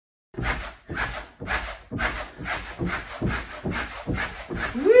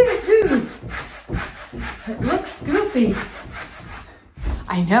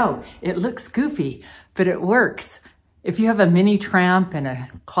I know, it looks goofy, but it works. If you have a mini tramp in a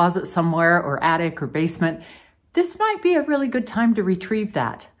closet somewhere or attic or basement, this might be a really good time to retrieve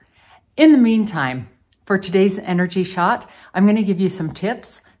that. In the meantime, for today's energy shot, I'm going to give you some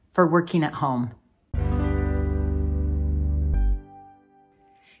tips for working at home.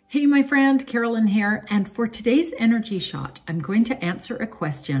 Hey, my friend, Carolyn here, and for today's energy shot, I'm going to answer a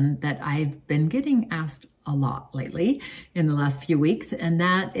question that I've been getting asked a lot lately in the last few weeks, and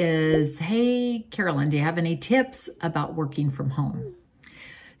that is, hey, Carolyn, do you have any tips about working from home?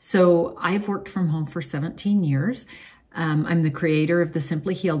 So I've worked from home for 17 years. I'm the creator of the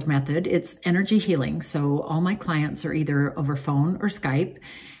SimplyHealed Method. It's energy healing, so all my clients are either over phone or Skype.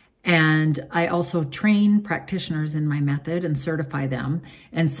 And I also train practitioners in my method and certify them.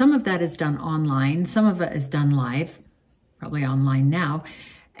 And some of that is done online. Some of it is done live, probably online now.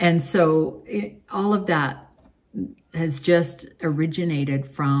 And so all of that has just originated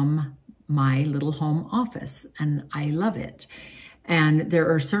from my little home office, and I love it. And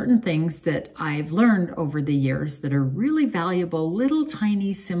there are certain things that I've learned over the years that are really valuable, little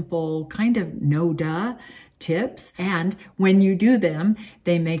tiny, simple, kind of no-duh tips. And when you do them,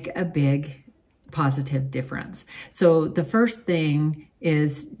 they make a big positive difference. So the first thing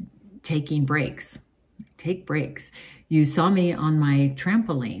is taking breaks. Take breaks. You saw me on my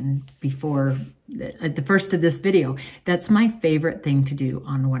trampoline before at the first of this video. That's my favorite thing to do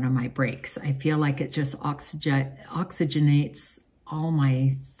on one of my breaks. I feel like it just oxygenates all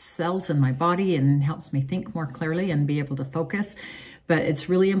my cells in my body and helps me think more clearly and be able to focus. But it's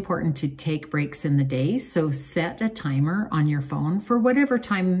really important to take breaks in the day. So set a timer on your phone for whatever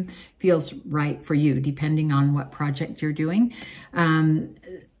time feels right for you, depending on what project you're doing.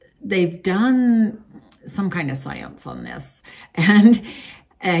 They've done some kind of science on this, and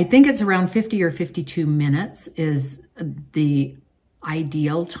I think it's around 50 or 52 minutes is the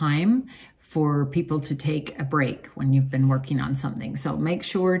ideal time for people to take a break when you've been working on something. So make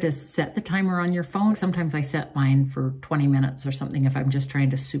sure to set the timer on your phone. Sometimes I set mine for 20 minutes or something if I'm just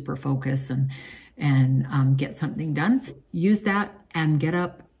trying to super focus and get something done. Use that and get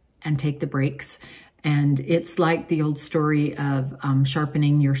up and take the breaks. And it's like the old story of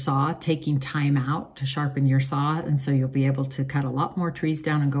sharpening your saw, taking time out to sharpen your saw. And so you'll be able to cut a lot more trees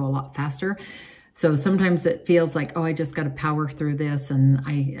down and go a lot faster. So sometimes it feels like, oh, I just got to power through this and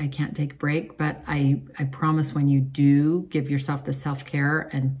I can't take a break. But I promise when you do give yourself the self-care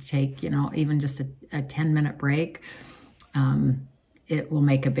and take, even just a 10-minute break, it will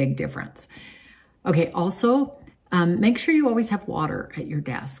make a big difference. Okay, also, make sure you always have water at your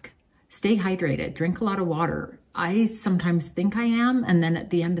desk. Stay hydrated, drink a lot of water. I sometimes think I am, and then at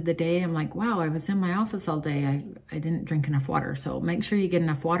the end of the day, I'm like, wow, I was in my office all day. I didn't drink enough water. So make sure you get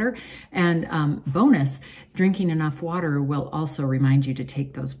enough water. And bonus, drinking enough water will also remind you to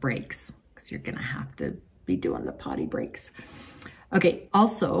take those breaks because you're gonna have to be doing the potty breaks. Okay,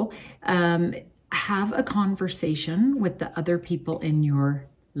 also, have a conversation with the other people in your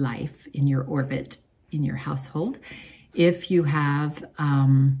life, in your orbit, in your household. If you have,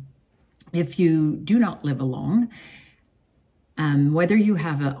 if you do not live alone, whether you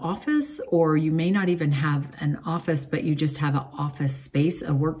have an office or you may not even have an office, but you just have an office space,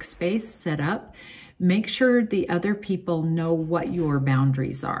 a workspace set up, make sure the other people know what your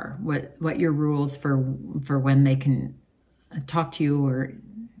boundaries are, what your rules for when they can talk to you or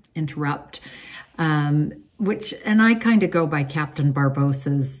interrupt. And I kind of go by Captain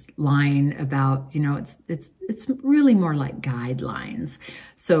Barbossa's line about, it's really more like guidelines.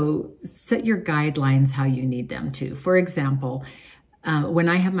 So set your guidelines how you need them to. For example, when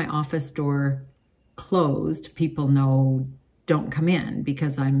I have my office door closed, people know don't come in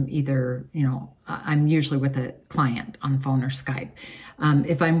because I'm either, I'm usually with a client on phone or Skype.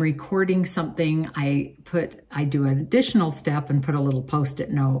 If I'm recording something, I do an additional step and put a little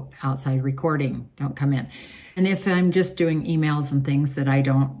post-it note outside recording, don't come in. And if I'm just doing emails and things that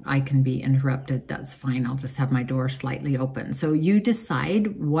I can be interrupted, that's fine. I'll just have my door slightly open. So you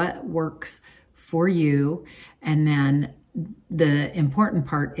decide what works for you, and then the important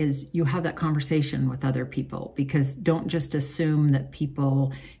part is you have that conversation with other people, because don't just assume that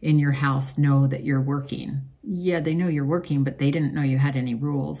people in your house know that you're working. Yeah, they know you're working, but they didn't know you had any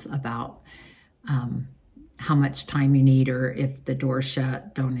rules about how much time you need, or if the door's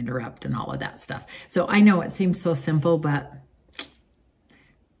shut, don't interrupt, and all of that stuff. So I know it seems so simple, but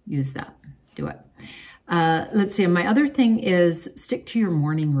use that, do it. Let's see, my other thing is stick to your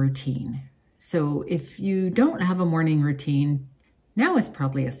morning routine. So if you don't have a morning routine, now is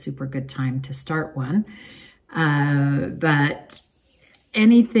probably a super good time to start one. But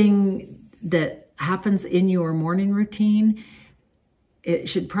anything that happens in your morning routine it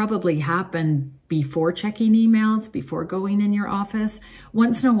should probably happen before checking emails, before going in your office.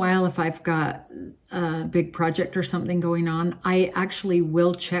 Once in a while, if I've got a big project or something going on, I actually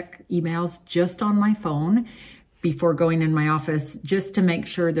will check emails just on my phone before going in my office, just to make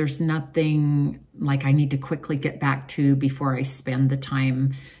sure there's nothing like I need to quickly get back to before I spend the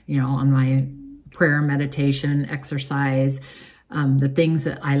time, on my prayer, meditation, exercise, the things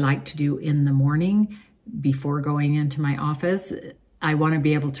that I like to do in the morning before going into my office. I want to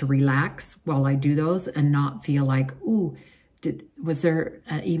be able to relax while I do those and not feel like, ooh, was there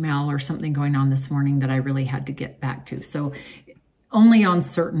an email or something going on this morning that I really had to get back to? So only on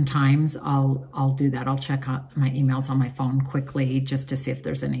certain times I'll do that. I'll check out my emails on my phone quickly just to see if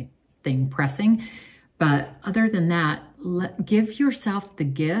there's anything pressing. But other than that, give yourself the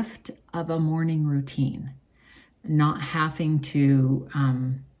gift of a morning routine, not having to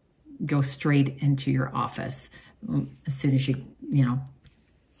go straight into your office as soon as you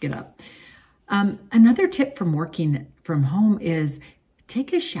get up. Another tip from working from home is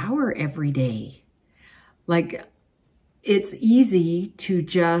take a shower every day. Like, it's easy to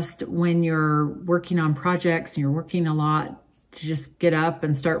just, when you're working on projects and you're working a lot, to just get up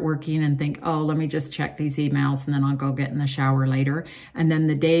and start working and think, oh, let me just check these emails and then I'll go get in the shower later. And then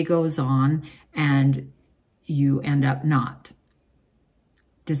the day goes on and you end up not.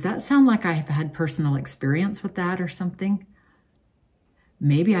 Does that sound like I've had personal experience with that or something?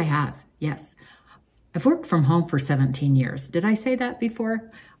 Maybe I have, yes. I've worked from home for 17 years. Did I say that before?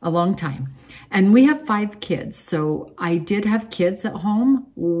 A long time. And we have 5 kids. So I did have kids at home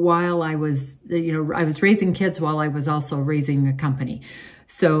while I was, I was raising kids while I was also raising a company.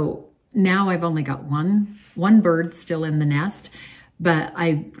 So now I've only got one bird still in the nest, but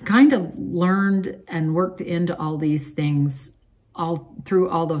I kind of learned and worked into all these things all through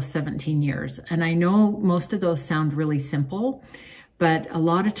all those 17 years. And I know most of those sound really simple, but a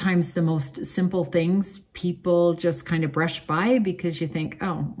lot of times the most simple things people just kind of brush by because you think,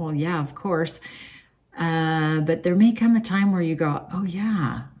 oh, well, yeah, of course. But there may come a time where you go, oh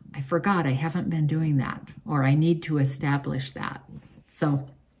yeah, I forgot, I haven't been doing that, or I need to establish that. So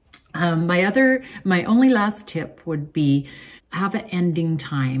my only last tip would be have an ending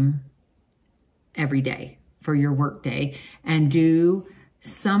time every day for your work day and do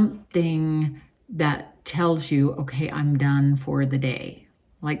something that tells you, okay, I'm done for the day.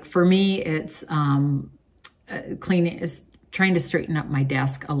 Like for me, it's cleaning, is trying to straighten up my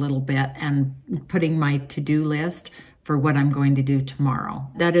desk a little bit and putting my to-do list for what I'm going to do tomorrow.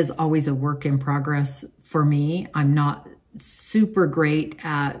 That is always a work in progress for me. I'm not super great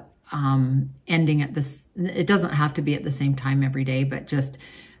at ending at this. It doesn't have to be at the same time every day, but just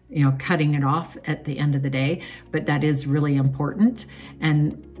cutting it off at the end of the day. But that is really important.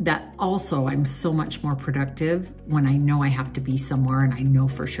 And that also, I'm so much more productive when I know I have to be somewhere and I know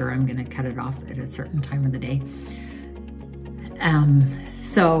for sure I'm going to cut it off at a certain time of the day.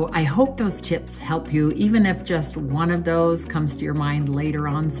 So I hope those tips help you, even if just one of those comes to your mind later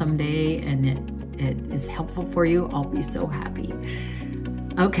on someday and it is helpful for you, I'll be so happy.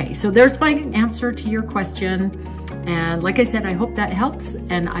 Okay, so there's my answer to your question. And like I said, I hope that helps,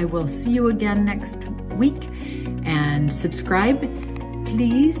 and I will see you again next week. And subscribe,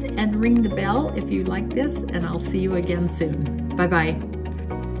 please, and ring the bell if you like this, and I'll see you again soon. Bye-bye.